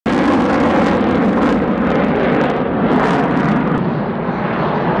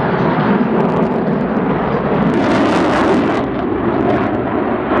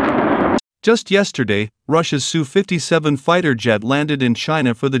Just yesterday, Russia's Su-57 fighter jet landed in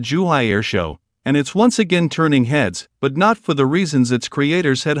China for the Zhuhai Air Show, and it's once again turning heads, but not for the reasons its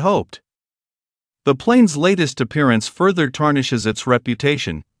creators had hoped. The plane's latest appearance further tarnishes its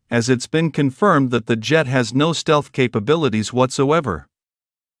reputation, as it's been confirmed that the jet has no stealth capabilities whatsoever.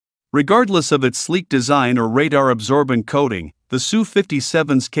 Regardless of its sleek design or radar-absorbent coating, the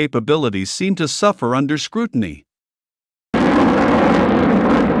Su-57's capabilities seem to suffer under scrutiny.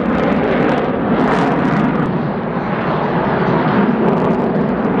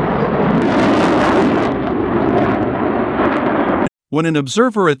 When an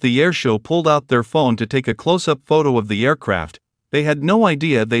observer at the airshow pulled out their phone to take a close-up photo of the aircraft, they had no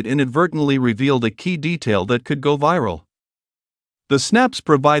idea they'd inadvertently revealed a key detail that could go viral. The snaps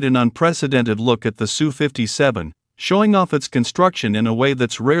provide an unprecedented look at the Su-57, showing off its construction in a way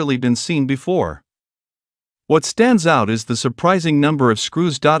that's rarely been seen before. What stands out is the surprising number of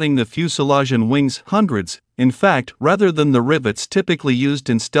screws dotting the fuselage and wings, hundreds, in fact, rather than the rivets typically used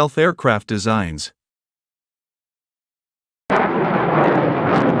in stealth aircraft designs.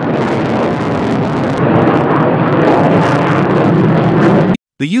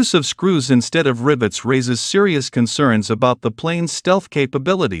 The use of screws instead of rivets raises serious concerns about the plane's stealth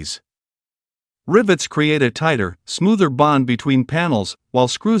capabilities. Rivets create a tighter, smoother bond between panels, while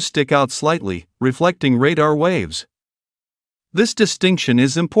screws stick out slightly, reflecting radar waves. This distinction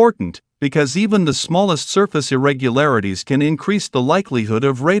is important, because even the smallest surface irregularities can increase the likelihood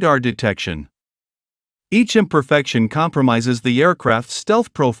of radar detection. Each imperfection compromises the aircraft's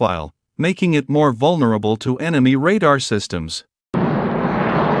stealth profile, making it more vulnerable to enemy radar systems.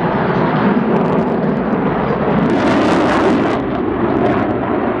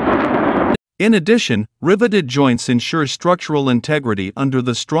 In addition, riveted joints ensure structural integrity under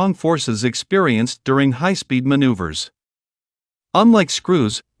the strong forces experienced during high-speed maneuvers. Unlike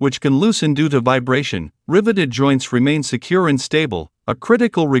screws, which can loosen due to vibration, riveted joints remain secure and stable, a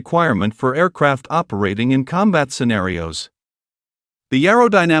critical requirement for aircraft operating in combat scenarios. The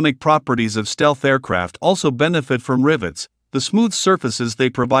aerodynamic properties of stealth aircraft also benefit from rivets. The smooth surfaces they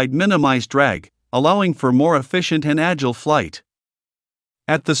provide minimize drag, allowing for more efficient and agile flight.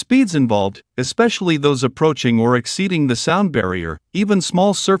 At the speeds involved, especially those approaching or exceeding the sound barrier, even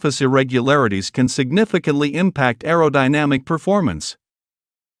small surface irregularities can significantly impact aerodynamic performance.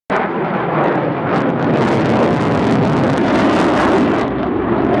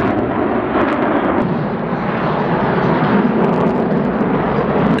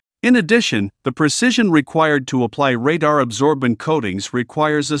 In addition, the precision required to apply radar-absorbent coatings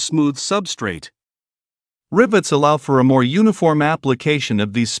requires a smooth substrate. Rivets allow for a more uniform application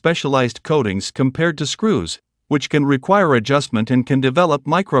of these specialized coatings compared to screws, which can require adjustment and can develop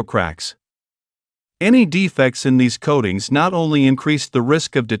microcracks. Any defects in these coatings not only increase the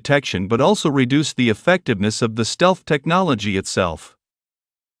risk of detection but also reduce the effectiveness of the stealth technology itself.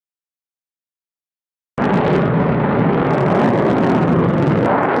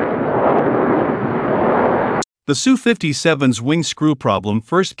 The Su-57's wing screw problem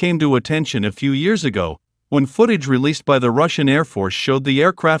first came to attention a few years ago, when footage released by the Russian Air Force showed the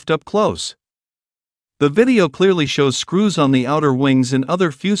aircraft up close. The video clearly shows screws on the outer wings and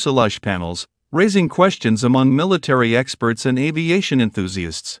other fuselage panels, raising questions among military experts and aviation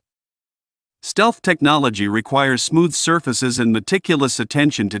enthusiasts. Stealth technology requires smooth surfaces and meticulous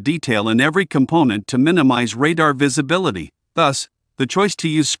attention to detail in every component to minimize radar visibility. Thus, the choice to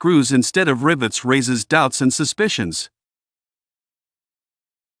use screws instead of rivets raises doubts and suspicions.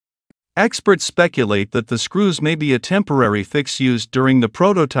 Experts speculate that the screws may be a temporary fix used during the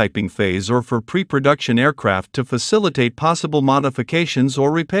prototyping phase or for pre-production aircraft to facilitate possible modifications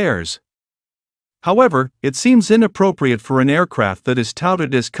or repairs. However, it seems inappropriate for an aircraft that is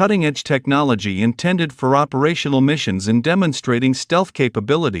touted as cutting-edge technology intended for operational missions and demonstrating stealth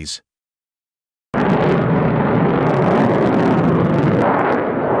capabilities.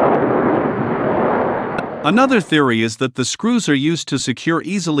 Another theory is that the screws are used to secure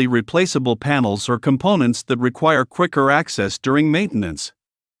easily replaceable panels or components that require quicker access during maintenance.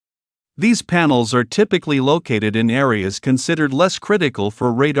 These panels are typically located in areas considered less critical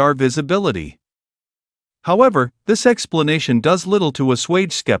for radar visibility. However, this explanation does little to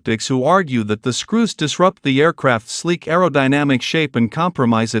assuage skeptics who argue that the screws disrupt the aircraft's sleek aerodynamic shape and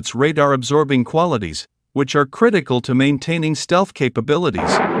compromise its radar-absorbing qualities, which are critical to maintaining stealth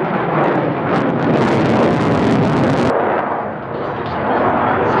capabilities.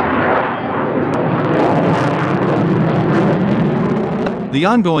 The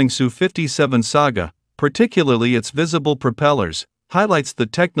ongoing Su-57 saga, particularly its visible propellers, highlights the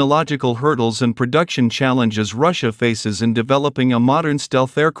technological hurdles and production challenges Russia faces in developing a modern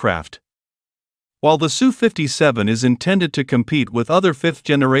stealth aircraft. While the Su-57 is intended to compete with other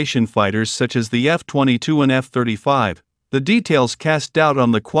fifth-generation fighters such as the F-22 and F-35, the details cast doubt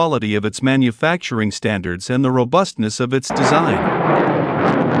on the quality of its manufacturing standards and the robustness of its design.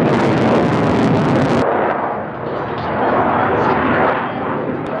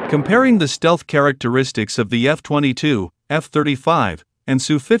 Comparing the stealth characteristics of the F-22, F-35, and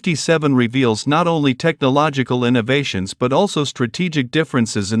Su-57 reveals not only technological innovations but also strategic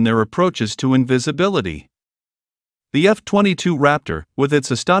differences in their approaches to invisibility. The F-22 Raptor, with its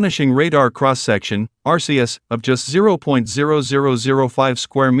astonishing radar cross-section, RCS, of just 0.0005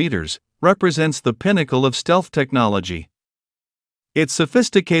 square meters, represents the pinnacle of stealth technology. Its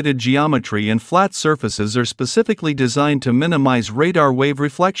sophisticated geometry and flat surfaces are specifically designed to minimize radar wave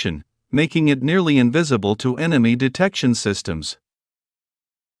reflection, making it nearly invisible to enemy detection systems.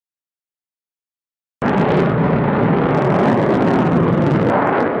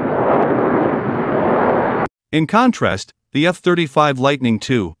 In contrast, the F-35 Lightning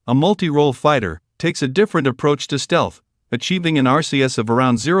II, a multi-role fighter, takes a different approach to stealth, achieving an RCS of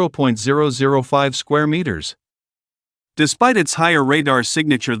around 0.005 square meters. Despite its higher radar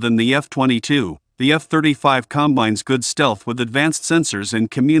signature than the F-22, the F-35 combines good stealth with advanced sensors and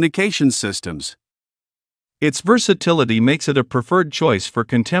communication systems. Its versatility makes it a preferred choice for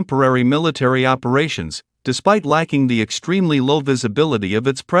contemporary military operations, despite lacking the extremely low visibility of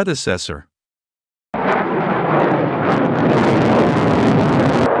its predecessor.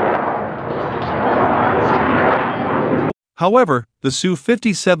 However, the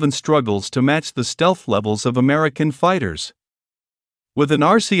Su-57 struggles to match the stealth levels of American fighters. With an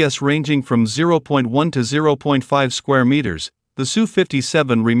RCS ranging from 0.1 to 0.5 square meters, the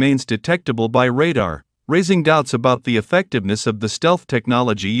Su-57 remains detectable by radar, raising doubts about the effectiveness of the stealth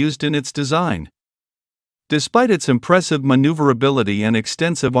technology used in its design. Despite its impressive maneuverability and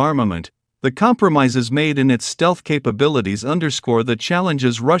extensive armament, the compromises made in its stealth capabilities underscore the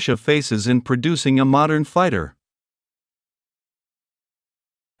challenges Russia faces in producing a modern fighter.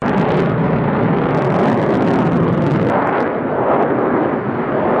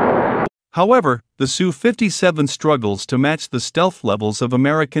 However, the Su-57 struggles to match the stealth levels of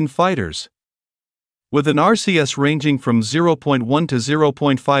American fighters. With an RCS ranging from 0.1 to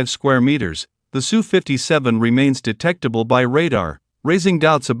 0.5 square meters, the Su-57 remains detectable by radar, raising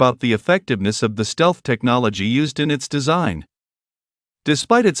doubts about the effectiveness of the stealth technology used in its design.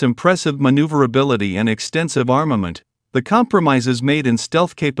 Despite its impressive maneuverability and extensive armament, the compromises made in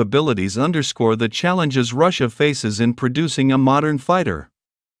stealth capabilities underscore the challenges Russia faces in producing a modern fighter.